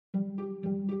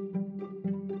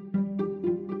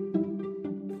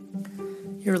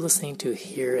You're listening to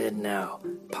Here and Now,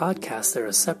 podcasts that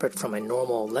are separate from a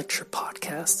normal lecture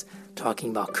podcast,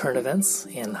 talking about current events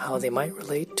and how they might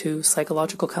relate to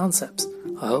psychological concepts.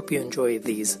 I hope you enjoy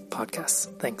these podcasts.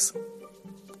 Thanks.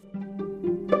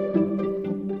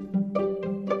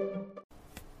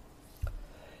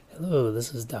 Hello,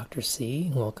 this is Dr.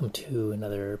 C. Welcome to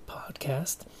another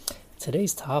podcast.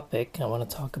 Today's topic, I want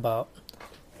to talk about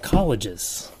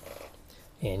colleges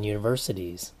and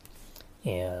universities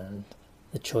and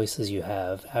the choices you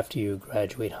have after you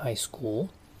graduate high school,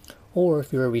 or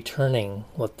if you're a returning,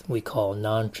 what we call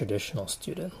non-traditional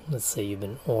student. Let's say you've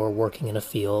been working in a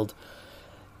field,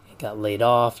 you got laid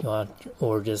off,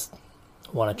 or just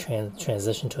want to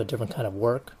transition to a different kind of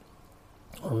work,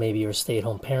 or maybe you're a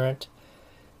stay-at-home parent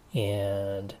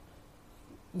and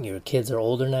your kids are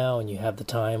older now and you have the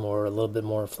time or a little bit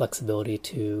more flexibility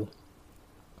to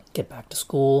get back to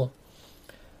school,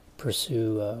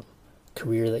 pursue a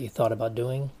career that you thought about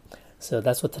doing. So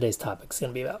that's what today's topic is going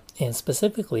to be about, and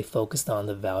specifically focused on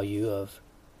the value of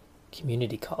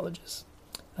community colleges.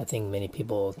 I think many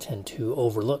people tend to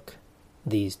overlook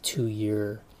these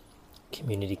 2-year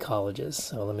community colleges.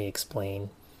 So let me explain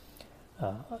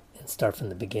and start from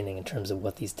the beginning in terms of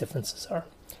what these differences are.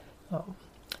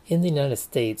 In the United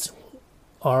States,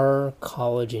 our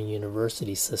college and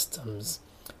university systems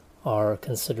are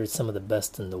considered some of the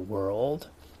best in the world.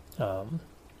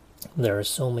 There are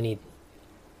so many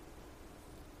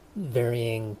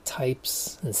varying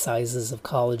types and sizes of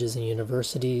colleges and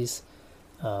universities.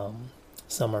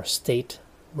 Some are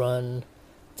state-run,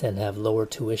 tend to have lower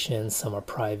tuition. Some are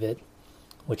private,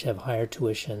 which have higher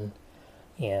tuition.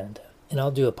 And I'll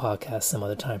do a podcast some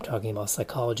other time talking about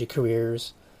psychology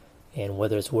careers and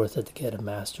whether it's worth it to get a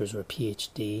master's or a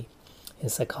PhD in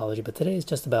psychology. But today is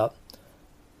just about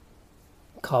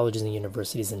colleges and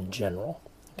universities in general.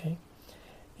 Okay.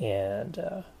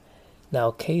 And now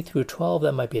K through 12,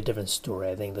 that might be a different story.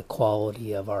 I think the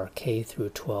quality of our K through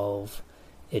 12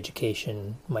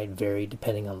 education might vary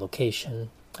depending on location,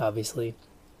 obviously,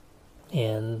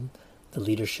 and the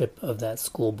leadership of that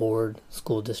school board,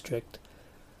 school district,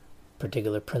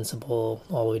 particular principal,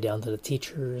 all the way down to the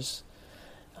teachers.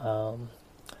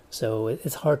 So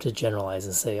it's hard to generalize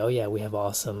and say, oh yeah, we have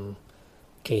awesome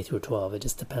K through 12. It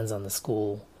just depends on the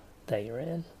school that you're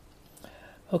in.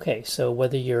 Okay, so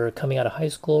whether you're coming out of high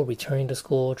school, returning to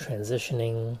school,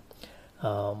 transitioning,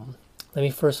 let me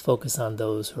first focus on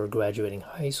those who are graduating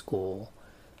high school.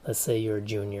 Let's say you're a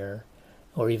junior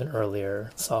or even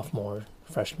earlier, sophomore,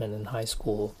 freshman in high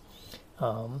school.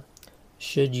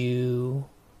 Should you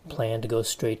plan to go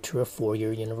straight to a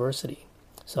 4-year university?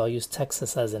 So I'll use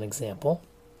Texas as an example.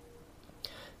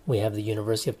 We have the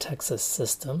University of Texas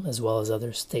system as well as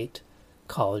other state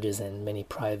colleges and many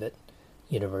private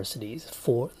universities.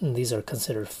 These are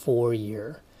considered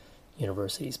 4-year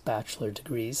universities, bachelor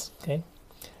degrees, okay?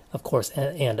 Of course,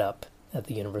 and up at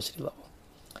the university level.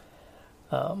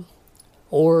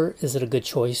 Or is it a good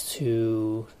choice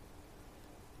to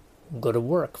go to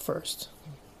work first?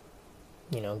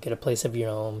 Get a place of your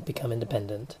own, become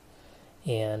independent.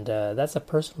 And that's a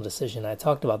personal decision. I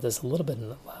talked about this a little bit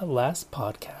in the last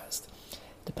podcast.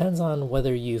 Depends on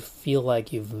whether you feel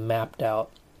like you've mapped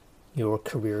out your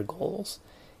career goals.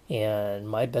 And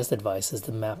my best advice is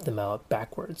to map them out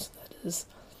backwards. That is,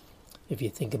 if you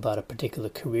think about a particular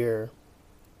career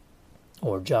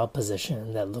or job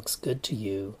position that looks good to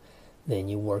you, then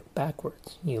you work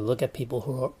backwards. You look at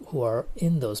people who are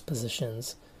in those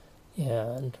positions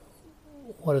and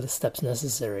what are the steps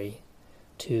necessary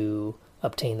to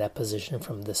obtain that position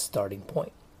from this starting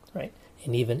point, right?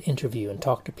 And even interview and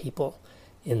talk to people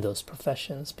in those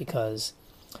professions, because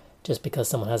just because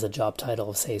someone has a job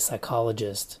title of, say,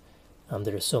 psychologist,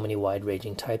 there are so many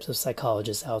wide-ranging types of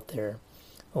psychologists out there.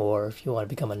 Or if you want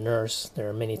to become a nurse, there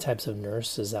are many types of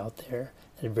nurses out there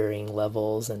at varying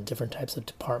levels and different types of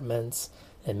departments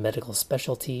and medical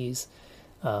specialties.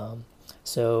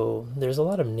 So there's a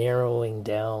lot of narrowing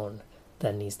down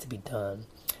that needs to be done.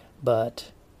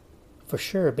 But for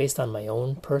sure, based on my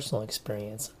own personal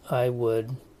experience, I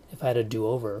would, if I had a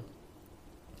do-over,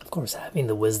 of course, having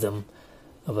the wisdom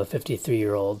of a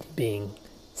 53-year-old being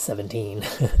 17,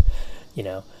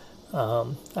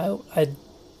 I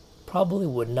probably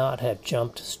would not have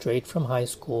jumped straight from high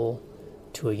school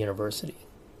to a university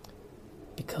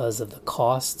because of the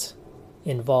cost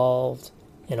involved,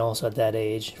 and also at that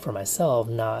age, for myself,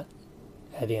 not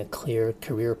having a clear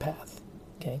career path,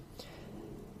 okay?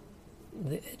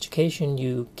 The education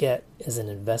you get is an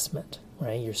investment,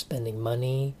 right? You're spending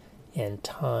money and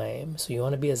time, so you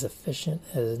want to be as efficient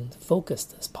and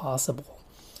focused as possible.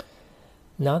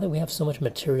 Now that we have so much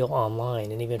material online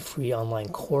and even free online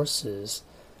courses,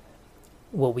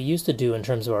 what we used to do in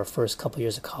terms of our first couple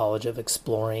years of college of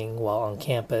exploring while on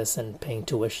campus and paying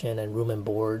tuition and room and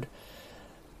board,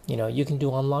 you can do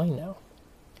online now.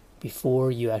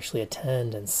 Before you actually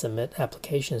attend and submit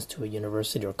applications to a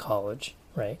university or college,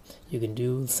 right? You can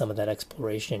do some of that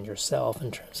exploration yourself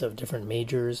in terms of different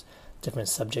majors, different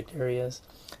subject areas.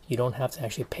 You don't have to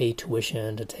actually pay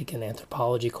tuition to take an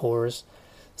anthropology course,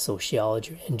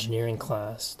 sociology, or engineering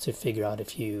class to figure out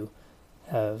if you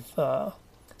have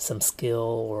some skill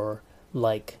or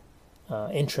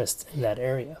interest in that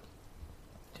area.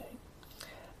 Okay.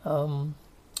 All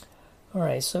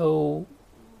right, so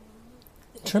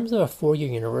in terms of a four-year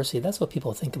university, that's what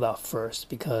people think about first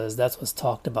because that's what's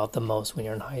talked about the most when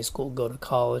you're in high school. Go to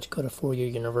college, go to four-year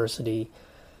university.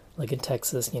 Like in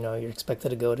Texas, you're expected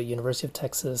to go to University of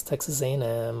Texas, Texas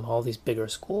A&M, all these bigger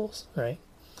schools, right?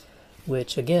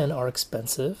 Which, again, are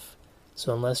expensive.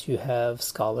 So unless you have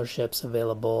scholarships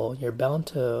available, you're bound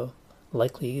to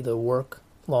likely either work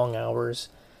long hours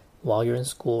while you're in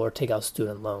school or take out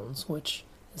student loans, which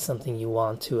is something you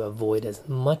want to avoid as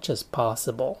much as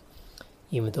possible,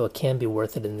 even though it can be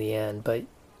worth it in the end, but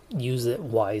use it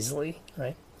wisely,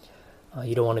 right?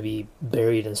 You don't want to be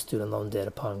buried in student loan debt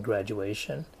upon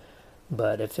graduation.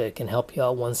 But if it can help you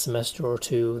out one semester or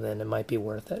two, then it might be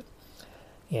worth it.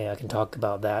 Yeah, I can talk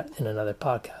about that in another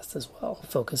podcast as well,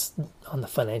 focus on the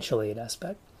financial aid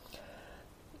aspect.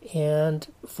 And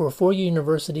for a four-year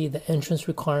university, the entrance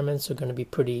requirements are going to be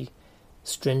pretty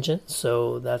stringent,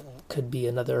 so that could be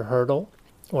another hurdle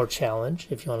or challenge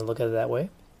if you want to look at it that way.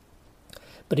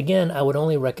 But again, I would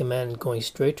only recommend going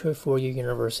straight to a four-year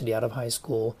university out of high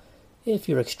school if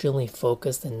you're extremely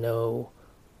focused and know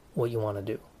what you want to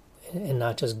do. And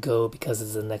not just go because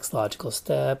it's the next logical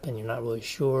step and you're not really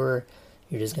sure.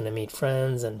 You're just going to meet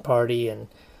friends and party and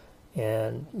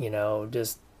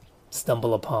just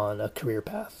stumble upon a career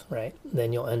path, right?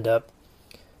 Then you'll end up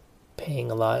paying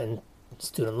a lot in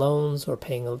student loans or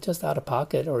paying just out of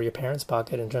pocket or your parents'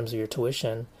 pocket in terms of your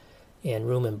tuition and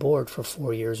room and board for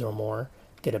 4 years or more,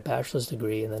 get a bachelor's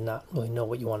degree, and then not really know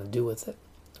what you want to do with it,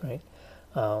 right?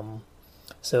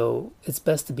 So it's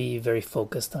best to be very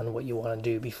focused on what you want to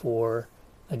do before,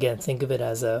 again, think of it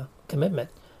as a commitment.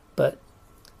 But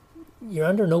you're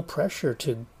under no pressure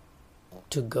to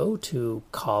go to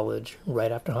college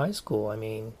right after high school. I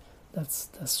mean, that's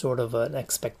sort of an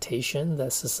expectation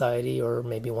that society or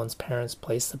maybe one's parents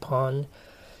placed upon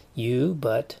you,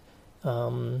 but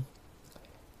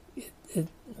it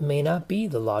may not be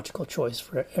the logical choice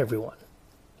for everyone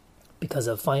because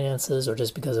of finances or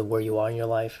just because of where you are in your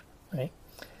life, right?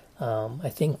 I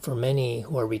think for many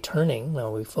who are returning, now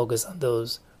we focus on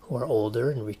those who are older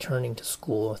and returning to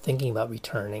school, thinking about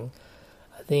returning.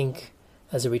 I think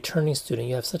as a returning student,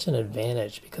 you have such an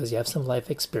advantage because you have some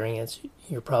life experience.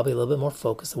 You're probably a little bit more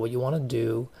focused on what you want to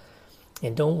do.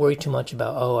 And don't worry too much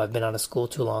about, I've been out of school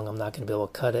too long, I'm not going to be able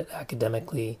to cut it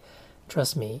academically.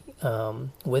 Trust me,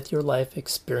 with your life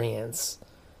experience,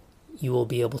 you will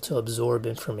be able to absorb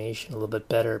information a little bit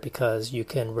better because you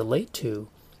can relate to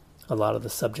a lot of the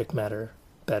subject matter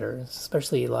better,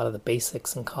 especially a lot of the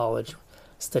basics in college,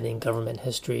 studying government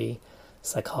history,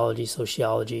 psychology,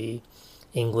 sociology,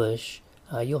 English.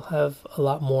 You'll have a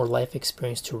lot more life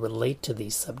experience to relate to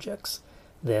these subjects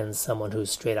than someone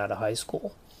who's straight out of high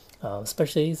school.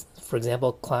 Especially, for example,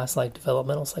 a class like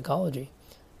developmental psychology.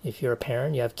 If you're a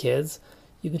parent, you have kids,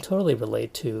 you can totally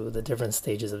relate to the different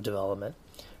stages of development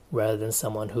rather than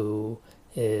someone who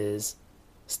is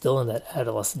still in that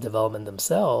adolescent development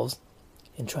themselves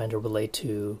and trying to relate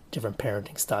to different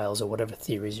parenting styles or whatever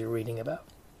theories you're reading about.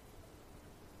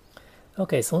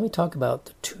 Okay, so let me talk about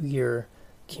the 2-year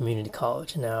community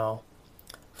college. Now,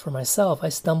 for myself, I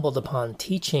stumbled upon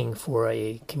teaching for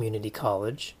a community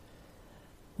college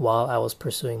while I was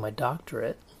pursuing my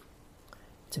doctorate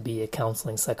to be a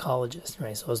counseling psychologist,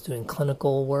 right? So I was doing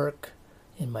clinical work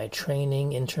in my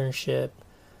training, internship,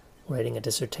 writing a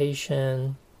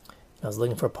dissertation. I was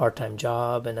looking for a part-time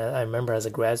job, and I remember as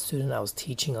a grad student, I was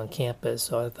teaching on campus,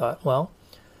 so I thought, well,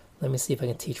 let me see if I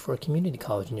can teach for a community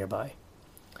college nearby.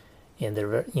 And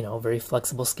they're, very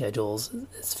flexible schedules.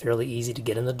 It's fairly easy to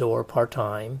get in the door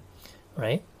part-time,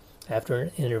 right? After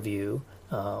an interview,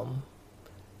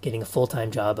 getting a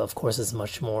full-time job, of course, is a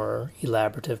much more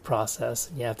elaborative process.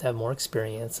 You have to have more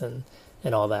experience and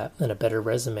all that, and a better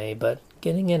resume. But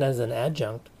getting in as an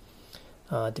adjunct,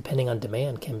 depending on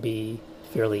demand, can be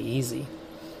fairly easy.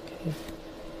 Okay.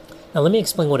 Now let me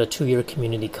explain what a 2-year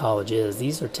community college is.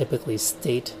 These are typically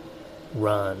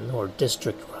state-run or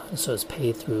district-run, so it's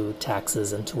paid through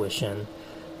taxes and tuition.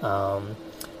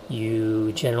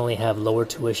 You generally have lower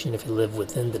tuition if you live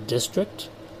within the district,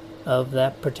 of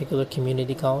that particular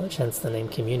community college, hence the name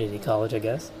community college, I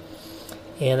guess.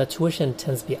 And the tuition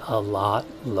tends to be a lot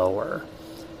lower.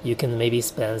 You can maybe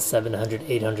spend $700,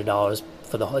 $800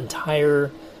 for the whole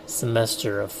entire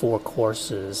semester of 4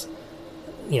 courses,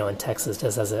 in Texas,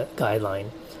 just as a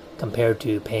guideline, compared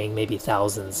to paying maybe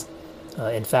thousands.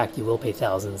 In fact, you will pay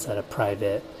thousands at a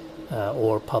private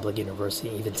or public university,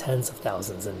 even tens of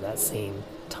thousands in that same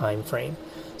time frame.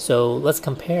 So let's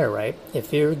compare, right?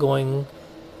 If you're going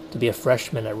to be a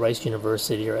freshman at Rice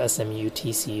University or SMU,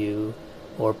 TCU,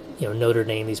 or Notre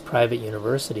Dame, these private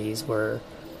universities where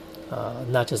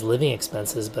not just living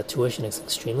expenses but tuition is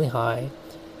extremely high,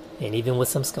 and even with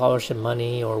some scholarship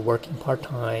money or working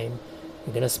part-time,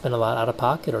 you're going to spend a lot out of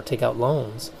pocket or take out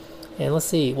loans. And let's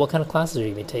see, what kind of classes are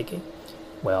you going to be taking?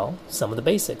 Well, some of the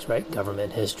basics, right?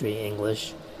 Government, history,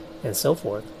 English, and so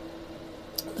forth.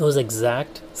 Those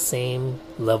exact same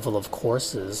level of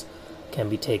courses can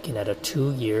be taken at a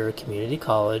 2-year community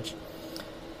college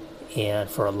and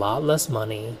for a lot less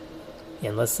money.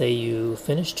 And let's say you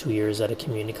finish 2 years at a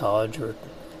community college or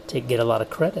get a lot of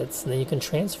credits, and then you can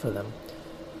transfer them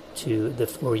to the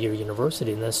 4-year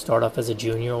university and then start off as a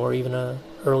junior or even a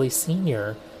early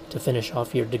senior to finish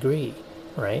off your degree,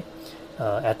 right?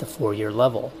 At the 4-year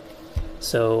level.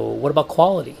 So what about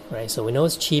quality, right? So we know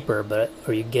it's cheaper, but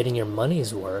are you getting your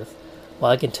money's worth?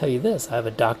 Well, I can tell you this. I have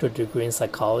a doctorate degree in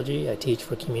psychology. I teach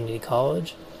for community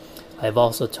college. I've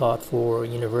also taught for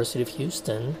University of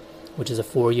Houston, which is a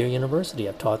 4-year university.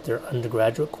 I've taught their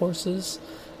undergraduate courses.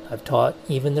 I've taught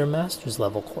even their master's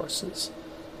level courses.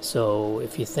 So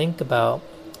if you think about,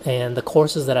 and the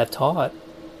courses that I've taught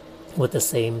with the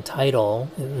same title,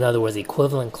 in other words,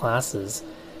 equivalent classes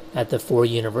at the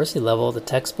 4-year university level, the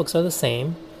textbooks are the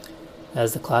same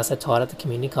as the class I taught at the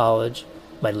community college.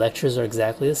 My lectures are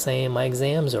exactly the same. My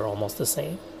exams are almost the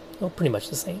same. Well, pretty much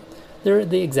the same. They're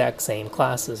the exact same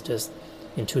classes, just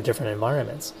in 2 different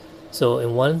environments. So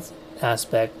in one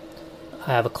aspect,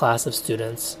 I have a class of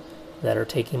students that are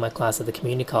taking my class at the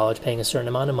community college, paying a certain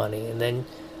amount of money, and then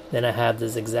I have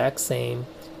this exact same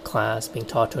class being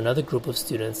taught to another group of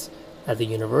students at the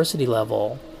university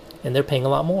level, and they're paying a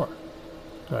lot more,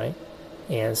 right?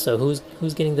 And so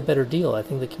who's getting the better deal? I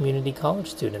think the community college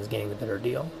student is getting the better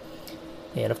deal.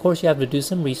 And of course, you have to do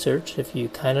some research. If you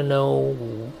kind of know,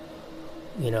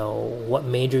 what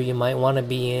major you might want to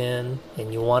be in,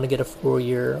 and you want to get a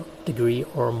 4-year degree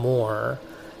or more,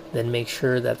 then make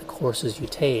sure that the courses you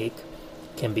take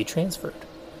can be transferred.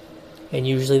 And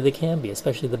usually they can be,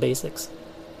 especially the basics.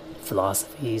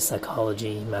 Philosophy,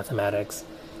 psychology, mathematics,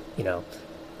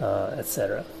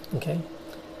 etc. Okay?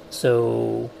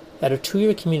 So at a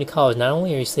 2-year community college, not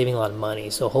only are you saving a lot of money,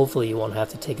 so hopefully you won't have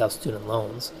to take out student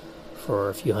loans for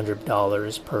a few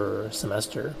 $100s per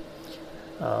semester.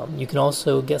 You can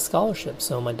also get scholarships.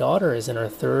 So my daughter is in her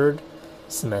 3rd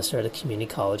semester at a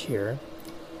community college here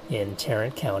in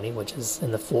Tarrant County, which is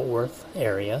in the Fort Worth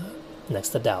area next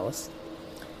to Dallas.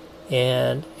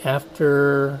 And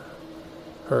after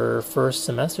her first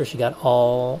semester, she got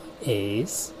all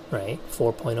A's, right?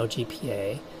 4.0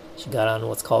 GPA. She got on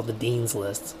what's called the Dean's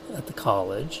List at the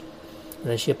college. And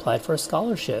then she applied for a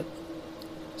scholarship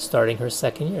starting her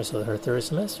 2nd year, so her 3rd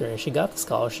semester. And she got the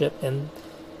scholarship, and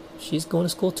she's going to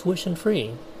school tuition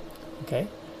free, okay?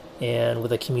 And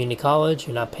with a community college,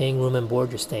 you're not paying room and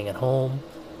board, you're staying at home,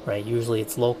 right? Usually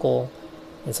it's local.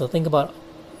 And so think about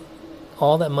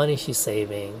all that money she's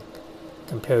saving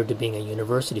compared to being a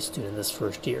university student this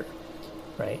first year,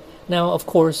 right? Now, of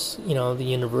course, the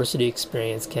university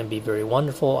experience can be very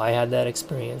wonderful. I had that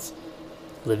experience,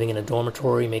 living in a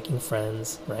dormitory, making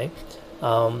friends, right?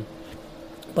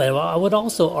 But I would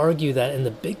also argue that in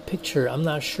the big picture, I'm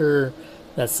not sure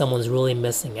that someone's really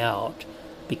missing out,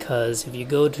 because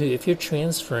if you're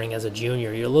transferring as a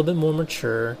junior, you're a little bit more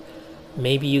mature.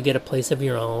 Maybe you get a place of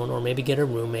your own, or maybe get a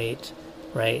roommate,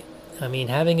 right? I mean,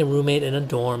 having a roommate in a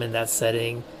dorm in that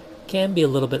setting can be a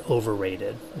little bit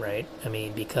overrated, right? I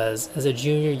mean, because as a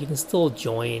junior, you can still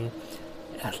join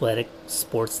athletic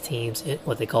sports teams,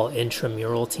 what they call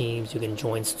intramural teams. You can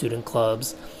join student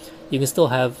clubs. You can still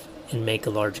have and make a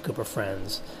large group of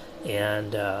friends.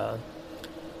 And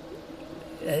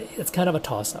it's kind of a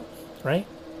toss-up, right?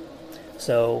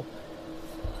 So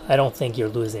I don't think you're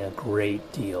losing a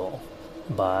great deal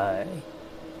by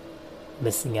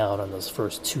missing out on those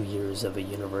first 2 years of a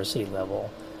university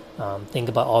level. Think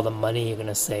about all the money you're going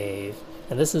to save.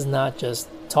 And this is not just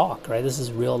talk, right? This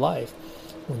is real life.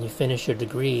 When you finish your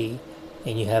degree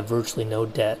and you have virtually no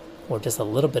debt or just a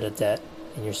little bit of debt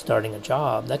and you're starting a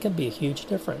job, that can be a huge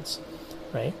difference,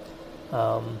 right?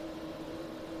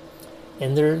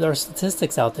 And there are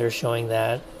statistics out there showing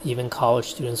that even college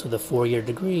students with a 4-year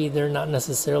degree, they're not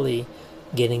necessarily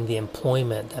getting the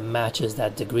employment that matches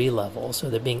that degree level. So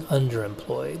they're being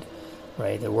underemployed,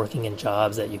 right? They're working in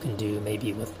jobs that you can do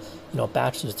maybe with,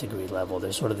 bachelor's degree level.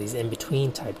 There's sort of these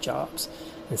in-between type jobs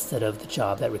instead of the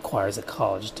job that requires a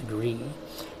college degree.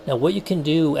 Now, what you can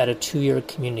do at a 2-year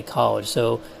community college,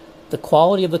 so the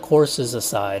quality of the courses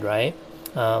aside, right?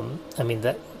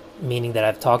 That meaning that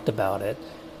I've talked about it,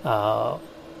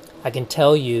 I can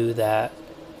tell you that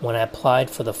when I applied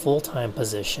for the full-time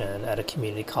position at a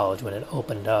community college when it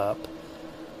opened up,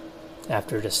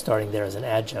 after just starting there as an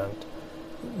adjunct,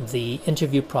 the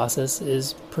interview process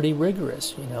is pretty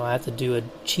rigorous. I have to do a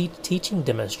teaching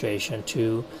demonstration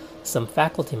to some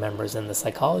faculty members in the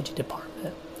psychology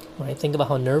department. Right? Think about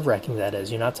how nerve-wracking that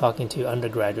is. You're not talking to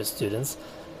undergraduate students.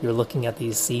 You're looking at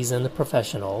these seasoned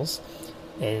professionals,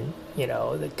 and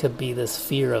there could be this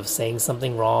fear of saying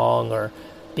something wrong or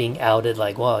being outed,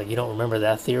 like, well, you don't remember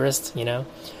that theorist,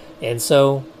 And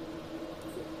so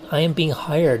I am being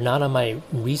hired not on my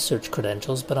research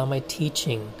credentials, but on my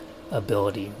teaching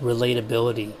ability,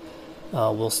 relatability.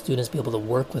 Will students be able to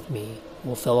work with me?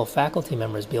 Will fellow faculty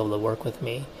members be able to work with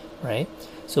me, right?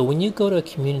 So when you go to a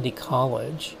community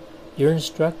college, your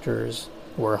instructors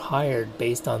were hired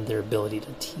based on their ability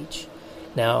to teach.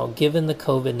 Now, given the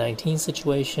COVID-19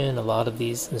 situation, a lot of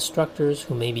these instructors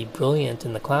who may be brilliant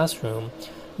in the classroom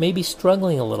may be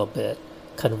struggling a little bit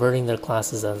converting their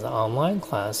classes as an online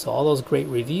class. So all those great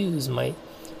reviews might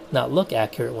not look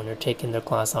accurate when you're taking their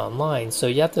class online. So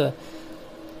you have to,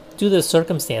 due to the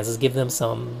circumstances, give them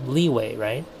some leeway,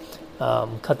 right?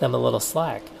 Cut them a little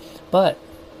slack. But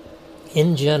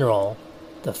in general,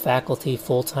 the faculty,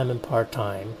 full-time and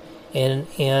part-time, and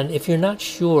if you're not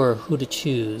sure who to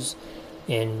choose,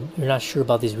 and you're not sure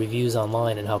about these reviews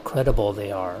online and how credible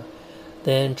they are,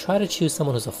 then try to choose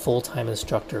someone who's a full-time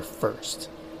instructor first,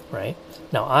 right?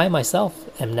 Now, I myself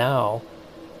am now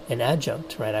an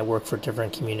adjunct, right? I work for a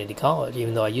different community college,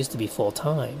 even though I used to be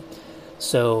full-time.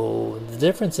 So the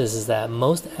difference is that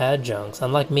most adjuncts,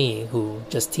 unlike me, who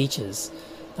just teaches,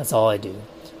 that's all I do.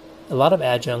 A lot of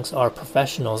adjuncts are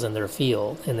professionals in their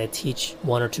field, and they teach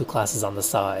 1 or 2 classes on the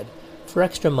side for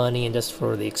extra money and just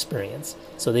for the experience.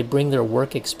 So they bring their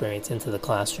work experience into the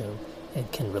classroom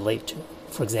and can relate to it.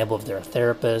 For example, if they're a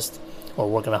therapist or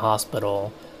work in a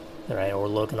hospital, right, or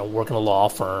work in a law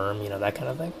firm, that kind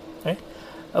of thing, right?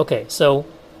 Okay, so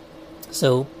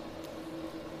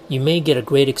you may get a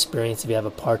great experience if you have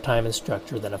a part-time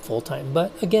instructor than a full-time.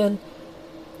 But again,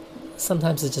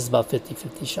 sometimes it's just about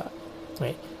 50-50 shot,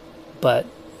 right? But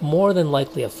more than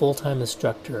likely, a full-time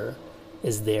instructor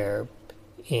is there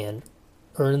and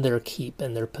earn their keep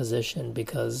in their position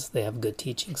because they have good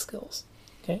teaching skills,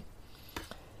 okay?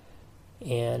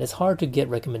 And it's hard to get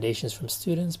recommendations from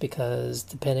students because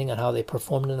depending on how they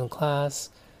performed in the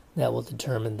class, that will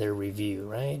determine their review,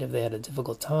 right? If they had a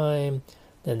difficult time,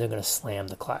 then they're going to slam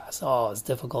the class. Oh, it's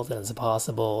difficult and it's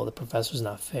impossible. The professor's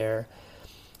not fair.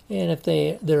 And if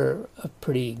they're a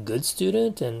pretty good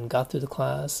student and got through the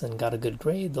class and got a good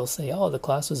grade, they'll say, oh, the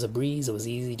class was a breeze, it was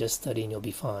easy, just study and you'll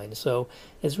be fine. So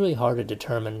it's really hard to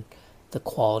determine the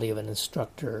quality of an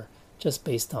instructor just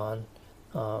based on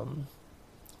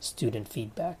student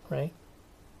feedback, right?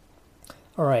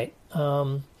 All right.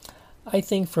 I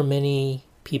think for many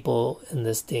people in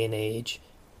this day and age,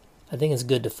 I think it's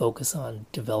good to focus on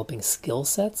developing skill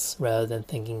sets rather than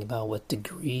thinking about what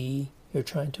degree you're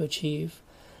trying to achieve.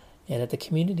 And at the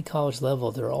community college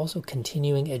level, there are also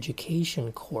continuing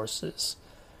education courses,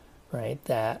 right,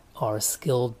 that are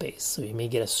skill based. So you may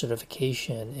get a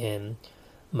certification in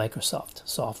Microsoft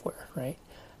software, right?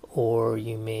 Or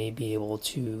you may be able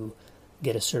to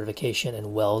get a certification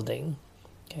in welding,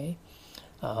 okay?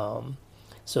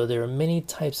 So there are many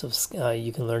types of,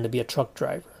 you can learn to be a truck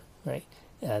driver, right,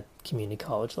 at community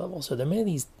college level. So there are many of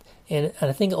these, and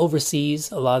I think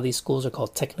overseas, a lot of these schools are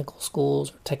called technical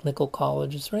schools or technical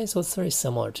colleges, right? So it's very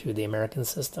similar to the American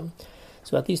system.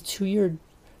 So at these 2-year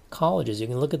colleges, you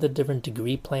can look at the different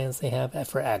degree plans they have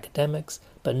for academics,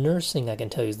 but nursing, I can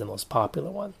tell you, is the most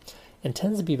popular one and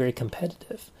tends to be very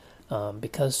competitive.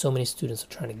 Because so many students are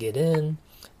trying to get in,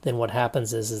 then what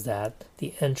happens is that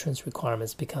the entrance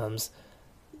requirements becomes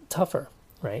tougher,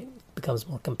 right? Becomes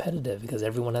more competitive because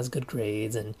everyone has good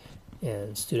grades and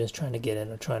students trying to get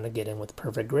in are trying to get in with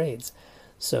perfect grades.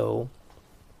 So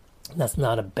that's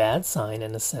not a bad sign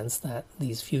in the sense that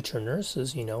these future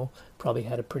nurses, probably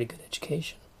had a pretty good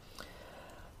education.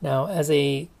 Now, as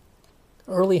a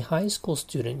early high school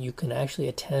student, you can actually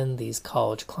attend these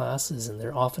college classes, and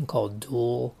they're often called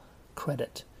dual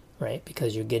credit, right?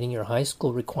 Because you're getting your high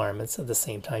school requirements at the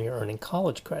same time you're earning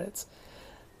college credits.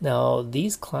 Now,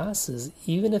 these classes,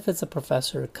 even if it's a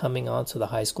professor coming onto the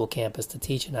high school campus to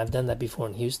teach, and I've done that before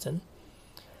in Houston,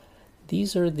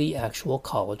 these are the actual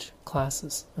college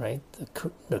classes, right?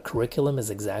 The curriculum is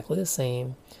exactly the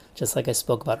same, just like I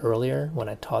spoke about earlier when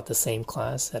I taught the same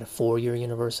class at a 4-year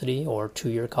university or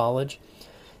 2-year college.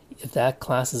 If that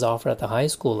class is offered at the high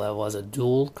school level as a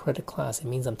dual credit class, it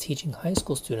means I'm teaching high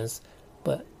school students,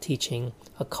 but teaching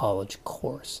a college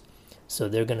course. So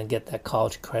they're going to get that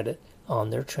college credit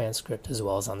on their transcript as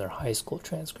well as on their high school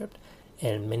transcript.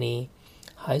 And many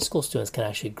high school students can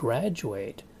actually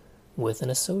graduate with an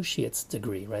associate's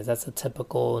degree, right? That's a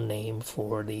typical name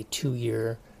for the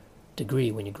 2-year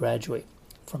degree when you graduate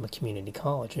from a community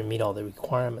college and meet all the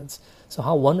requirements. So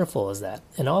how wonderful is that?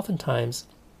 And oftentimes,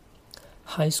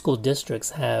 high school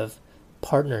districts have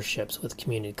partnerships with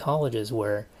community colleges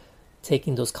where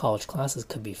taking those college classes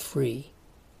could be free,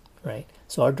 right?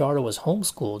 So our daughter was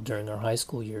homeschooled during her high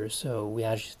school years, so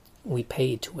we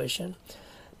paid tuition.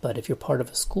 But if you're part of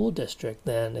a school district,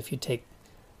 then if you take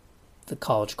the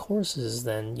college courses,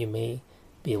 then you may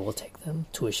be able to take them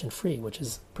tuition free, which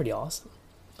is pretty awesome.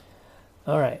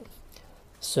 All right.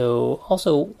 So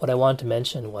also what I wanted to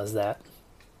mention was that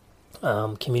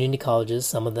community colleges,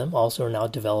 some of them also are now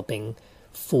developing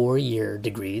 4-year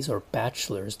degrees or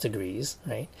bachelor's degrees,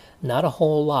 right? Not a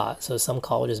whole lot. So some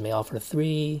colleges may offer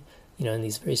 3, in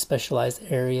these very specialized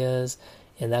areas.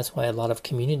 And that's why a lot of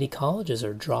community colleges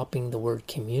are dropping the word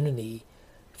community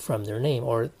from their name.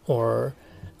 Or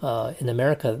in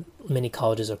America, many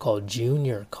colleges are called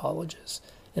junior colleges.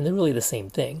 And they're really the same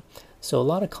thing. So a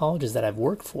lot of colleges that I've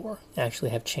worked for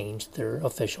actually have changed their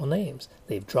official names.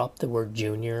 They've dropped the word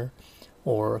junior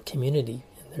or community,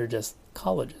 and they're just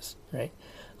colleges, right?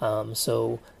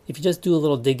 So if you just do a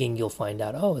little digging, you'll find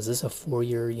out, is this a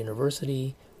 4-year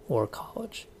university or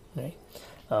college, right?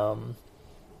 But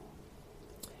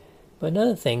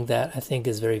another thing that I think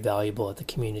is very valuable at the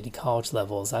community college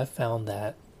level is I've found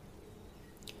that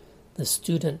the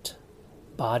student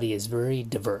body is very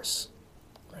diverse,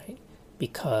 right?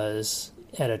 Because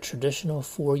at a traditional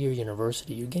 4-year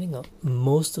university, you're getting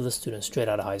most of the students straight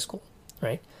out of high school,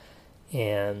 right?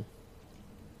 And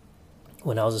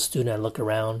when I was a student, I looked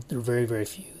around, there were very, very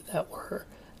few that were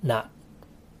not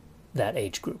that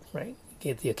age group, right? You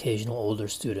get the occasional older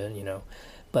student,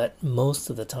 but most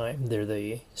of the time they're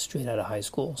the straight out of high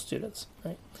school students,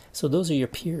 right? So those are your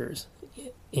peers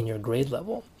in your grade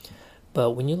level.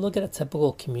 But when you look at a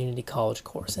typical community college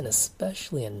course, and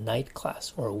especially a night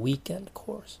class or a weekend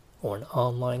course or an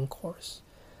online course,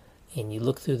 and you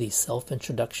look through these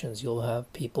self-introductions, you'll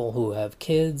have people who have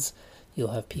kids,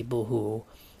 you'll have people who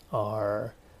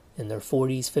are in their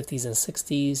 40s, 50s, and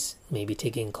 60s, maybe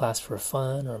taking class for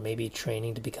fun, or maybe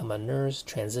training to become a nurse,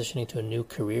 transitioning to a new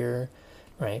career,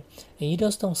 right? And you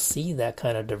just don't see that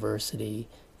kind of diversity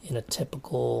in a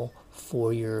typical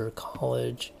 4-year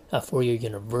college, a 4-year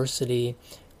university,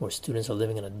 where students are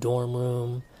living in a dorm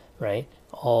room, right?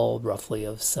 All roughly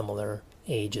of similar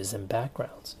ages and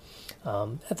backgrounds.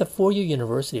 At the 4-year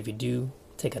university, if you do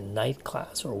take a night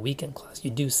class or a weekend class,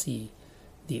 you do see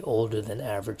the older than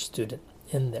average student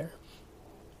in there.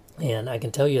 And I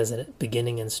can tell you, as a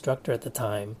beginning instructor at the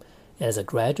time, as a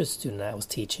graduate student I was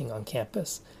teaching on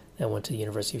campus, I went to the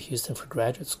University of Houston for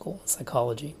graduate school in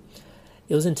psychology.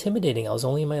 It was intimidating. I was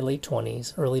only in my late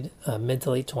 20s, mid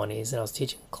to late 20s, and I was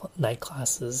teaching night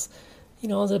classes. I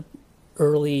was an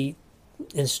early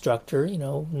instructor,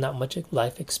 not much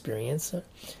life experience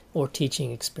or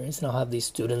teaching experience. And I'll have these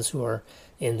students who are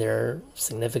in there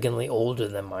significantly older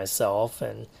than myself,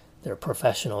 and they're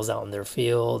professionals out in their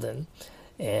field.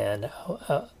 And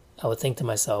I would think to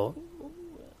myself,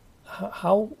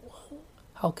 how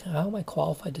am I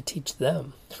qualified to teach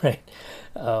them, right?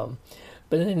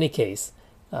 But in any case,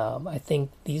 I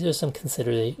think these are some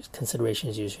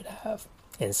considerations you should have.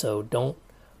 And so don't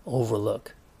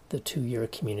overlook the 2-year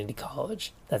community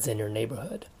college that's in your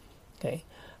neighborhood, okay?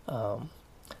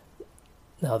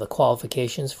 Now, the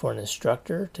qualifications for an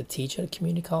instructor to teach at a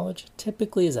community college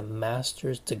typically is a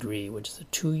master's degree, which is a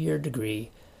 2-year degree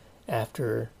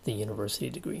after the university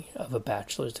degree of a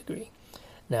bachelor's degree.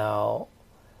 Now,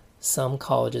 some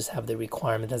colleges have the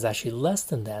requirement that's actually less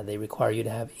than that. They require you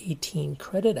to have 18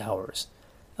 credit hours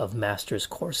of master's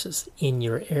courses in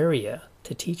your area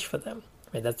to teach for them,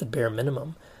 right? That's the bare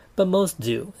minimum. But most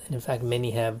do. And in fact,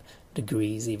 many have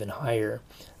degrees even higher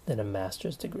than a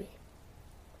master's degree.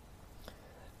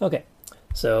 Okay,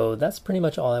 so that's pretty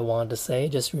much all I wanted to say.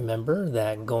 Just remember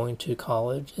that going to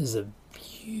college is a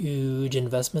huge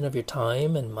investment of your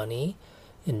time and money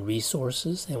and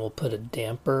resources, and will put a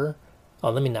damper. Oh,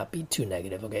 let me not be too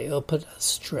negative, okay? It'll put a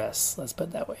stress, let's put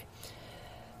it that way.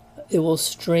 it will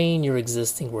strain your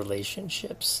existing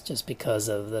relationships just because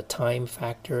of the time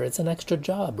factor. It's an extra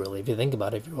job, really, if you think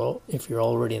about it, if you're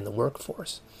already in the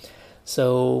workforce.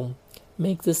 So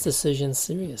make this decision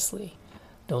seriously.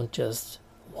 Don't just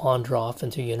wander off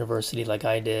into university like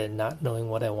I did, not knowing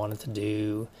what I wanted to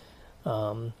do,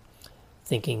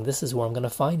 thinking this is where I'm going to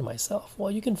find myself.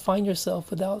 Well, you can find yourself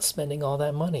without spending all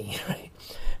that money, right?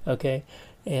 Okay?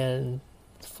 And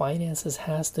finances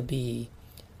has to be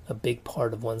a big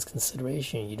part of one's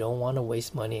consideration. You don't want to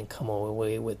waste money and come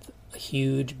away with a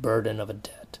huge burden of a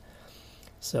debt.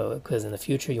 So, because in the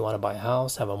future you want to buy a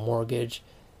house, have a mortgage,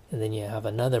 and then you have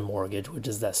another mortgage, which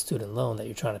is that student loan that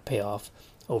you're trying to pay off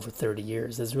over 30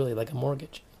 years. It's really like a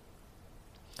mortgage.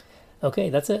 Okay,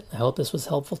 that's it. I hope this was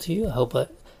helpful to you. I hope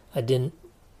I didn't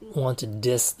want to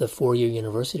diss the 4-year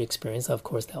university experience. Of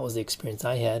course, that was the experience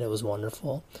I had. It was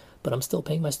wonderful. But I'm still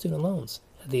paying my student loans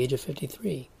at the age of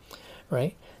 53,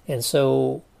 right? And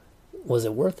so, was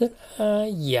it worth it?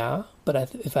 Yeah.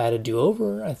 But if I had a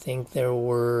do-over, I think there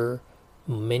were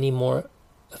many more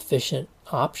efficient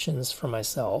options for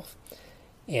myself.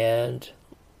 And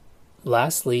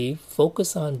lastly,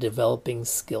 focus on developing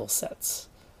skill sets,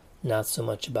 not so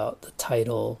much about the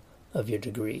title of your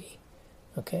degree,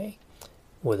 okay?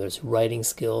 Whether it's writing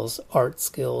skills, art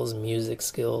skills, music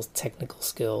skills, technical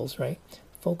skills, right?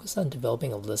 Focus on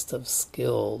developing a list of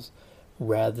skills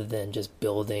rather than just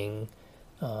building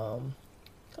a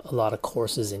lot of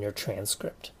courses in your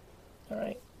transcript, all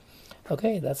right?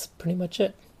 Okay, that's pretty much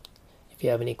it. If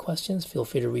you have any questions, feel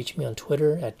free to reach me on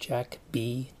Twitter at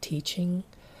JackBTeaching.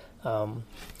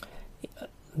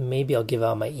 Maybe I'll give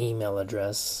out my email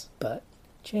address, but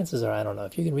chances are, I don't know.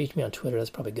 If you can reach me on Twitter, that's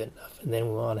probably good enough. And then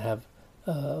we want to have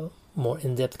a more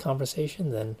in-depth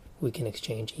conversation, then we can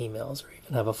exchange emails or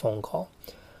even have a phone call.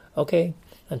 Okay,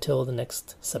 until the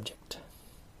next subject.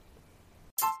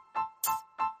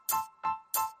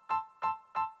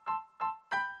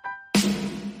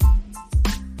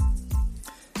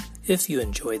 If you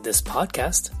enjoyed this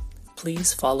podcast,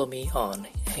 please follow me on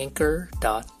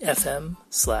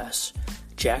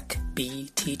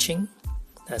anchor.fm/JackBTeaching.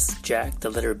 That's Jack, the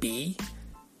letter B,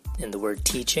 and the word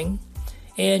teaching.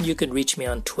 And you can reach me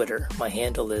on Twitter. My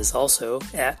handle is also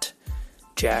at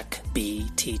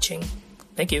JackBTeaching.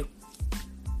 Thank you.